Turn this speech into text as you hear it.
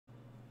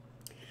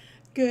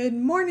Good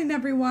morning,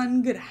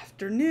 everyone. Good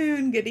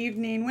afternoon, good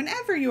evening,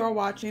 whenever you are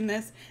watching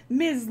this.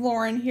 Ms.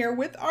 Lauren here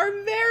with our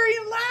very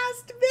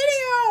last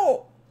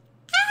video.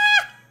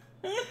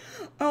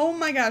 Oh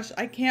my gosh,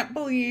 I can't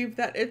believe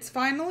that it's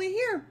finally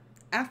here.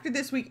 After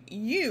this week,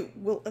 you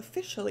will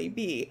officially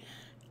be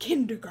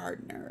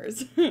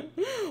kindergartners.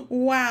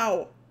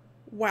 Wow.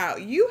 Wow,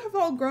 you have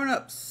all grown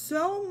up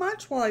so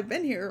much while I've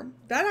been here.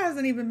 That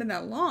hasn't even been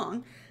that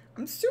long.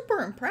 I'm super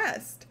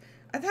impressed.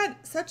 I've had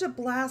such a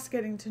blast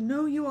getting to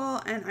know you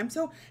all, and I'm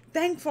so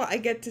thankful I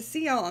get to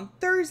see y'all on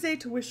Thursday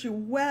to wish you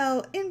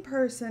well in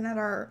person at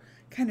our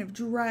kind of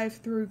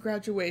drive-through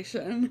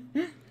graduation.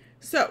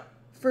 So,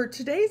 for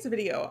today's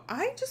video,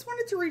 I just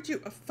wanted to read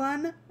you a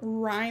fun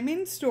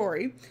rhyming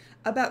story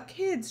about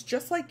kids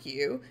just like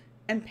you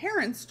and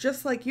parents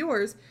just like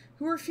yours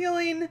who are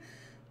feeling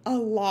a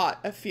lot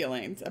of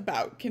feelings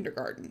about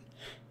kindergarten.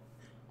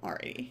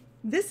 Alrighty,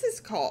 this is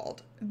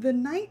called The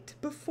Night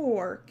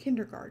Before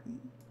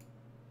Kindergarten.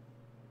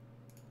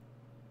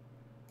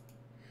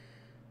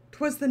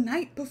 'Twas the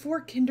night before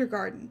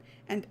kindergarten,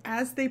 and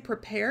as they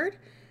prepared,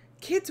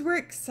 kids were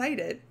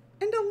excited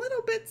and a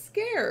little bit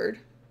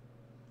scared.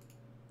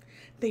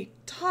 They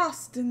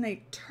tossed and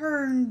they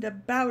turned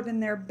about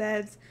in their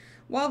beds,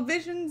 while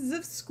visions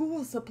of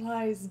school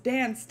supplies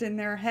danced in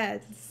their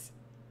heads.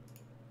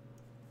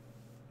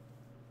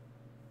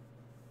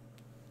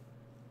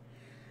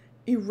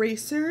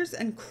 Erasers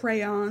and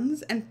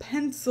crayons and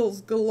pencils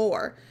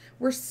galore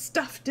were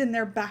stuffed in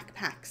their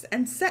backpacks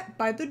and set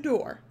by the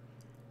door.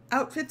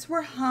 Outfits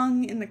were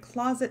hung in the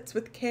closets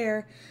with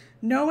care,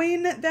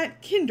 knowing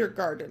that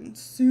kindergarten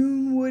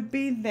soon would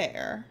be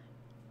there.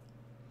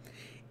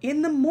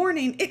 In the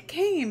morning it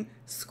came.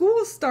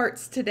 School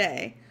starts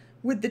today.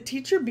 Would the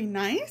teacher be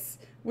nice?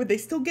 Would they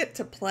still get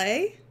to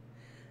play?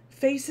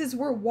 Faces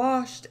were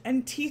washed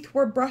and teeth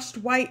were brushed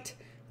white.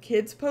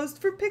 Kids posed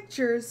for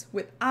pictures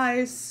with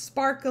eyes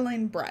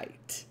sparkling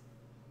bright.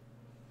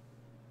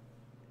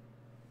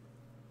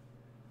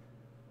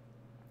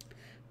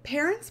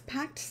 Parents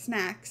packed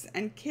snacks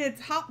and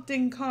kids hopped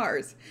in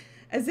cars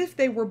as if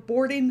they were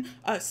boarding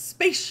a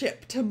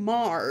spaceship to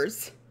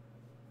Mars.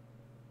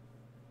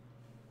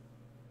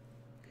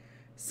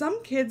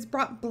 Some kids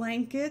brought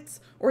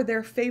blankets or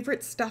their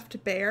favorite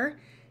stuffed bear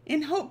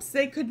in hopes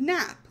they could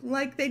nap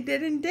like they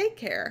did in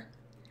daycare.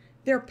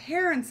 Their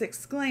parents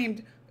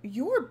exclaimed,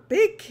 "You're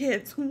big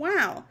kids,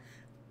 wow!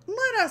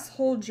 Let us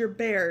hold your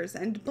bears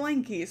and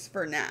blankies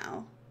for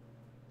now."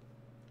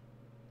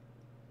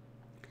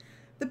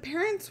 The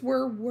parents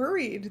were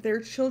worried their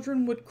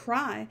children would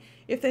cry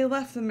if they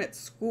left them at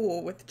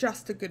school with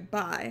just a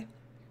goodbye.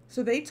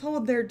 So they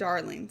told their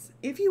darlings,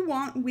 "If you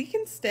want, we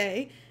can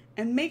stay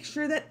and make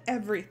sure that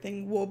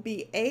everything will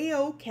be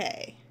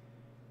a-okay."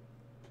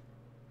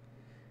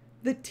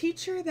 The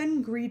teacher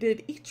then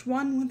greeted each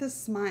one with a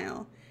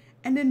smile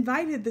and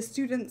invited the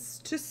students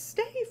to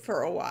stay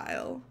for a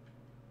while.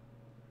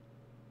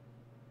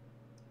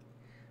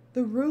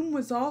 The room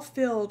was all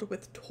filled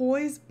with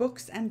toys,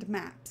 books, and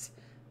maps.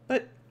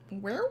 But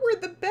where were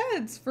the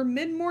beds for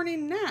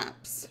mid-morning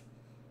naps?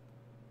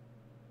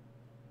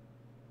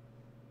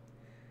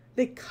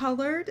 They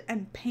colored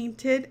and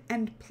painted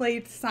and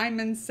played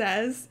Simon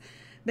Says.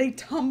 They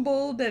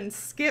tumbled and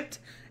skipped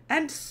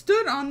and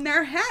stood on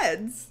their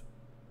heads.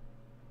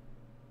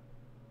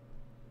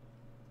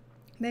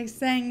 They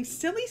sang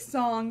silly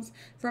songs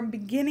from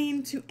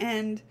beginning to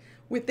end.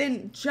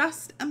 Within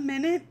just a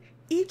minute,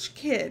 each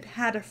kid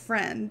had a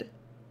friend.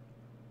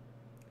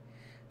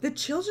 The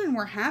children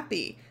were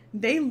happy.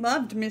 They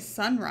loved Miss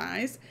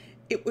Sunrise.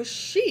 It was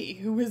she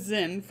who was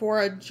in for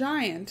a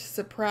giant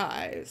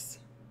surprise.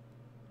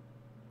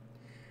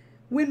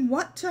 When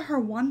what to her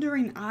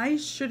wondering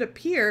eyes should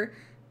appear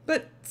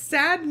but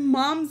sad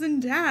moms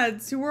and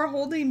dads who were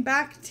holding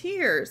back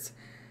tears?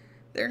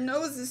 Their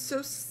noses so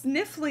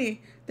sniffly,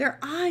 their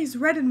eyes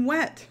red and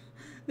wet.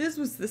 This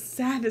was the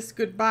saddest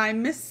goodbye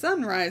Miss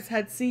Sunrise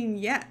had seen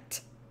yet.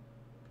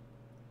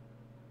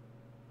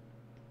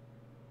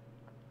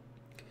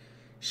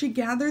 She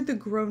gathered the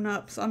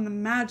grown-ups on the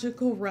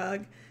magical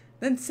rug,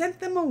 then sent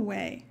them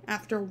away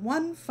after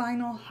one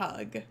final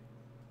hug.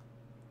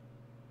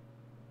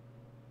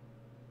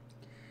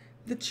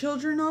 The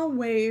children all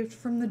waved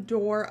from the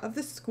door of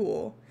the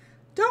school.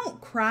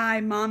 "Don't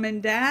cry, Mom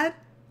and Dad.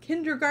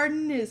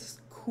 Kindergarten is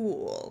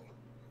cool."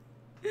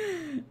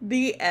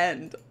 The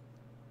end.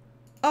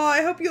 Oh,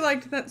 I hope you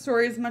liked that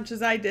story as much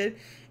as I did.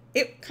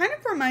 It kind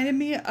of reminded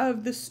me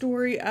of the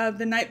story of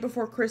The Night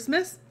Before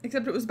Christmas,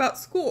 except it was about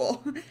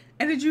school.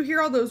 And did you hear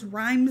all those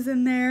rhymes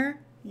in there?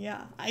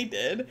 Yeah, I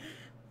did.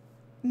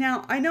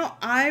 Now, I know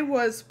I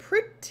was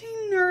pretty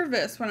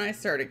nervous when I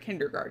started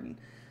kindergarten,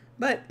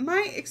 but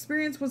my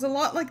experience was a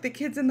lot like the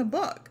kids in the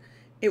book.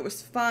 It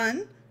was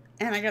fun,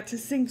 and I got to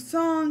sing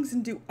songs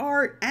and do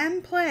art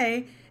and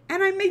play,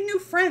 and I made new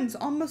friends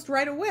almost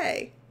right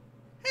away.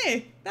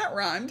 Hey, that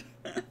rhymed.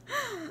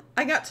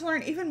 I got to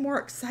learn even more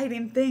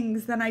exciting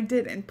things than I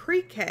did in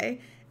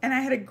pre-K, and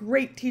I had a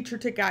great teacher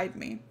to guide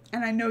me,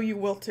 and I know you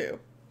will too.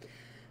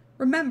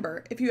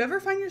 Remember, if you ever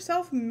find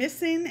yourself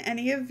missing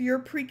any of your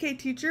pre-K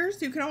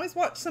teachers, you can always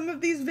watch some of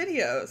these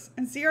videos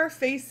and see our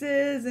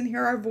faces and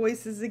hear our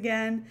voices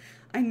again.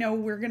 I know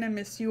we're going to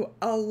miss you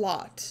a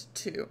lot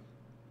too.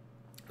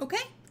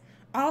 Okay,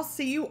 I'll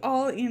see you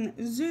all in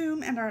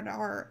Zoom and at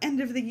our end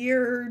of the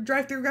year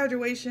drive-through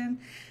graduation.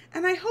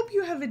 And I hope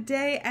you have a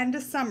day and a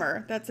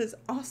summer that's as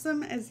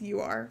awesome as you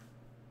are.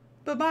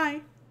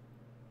 Bye-bye.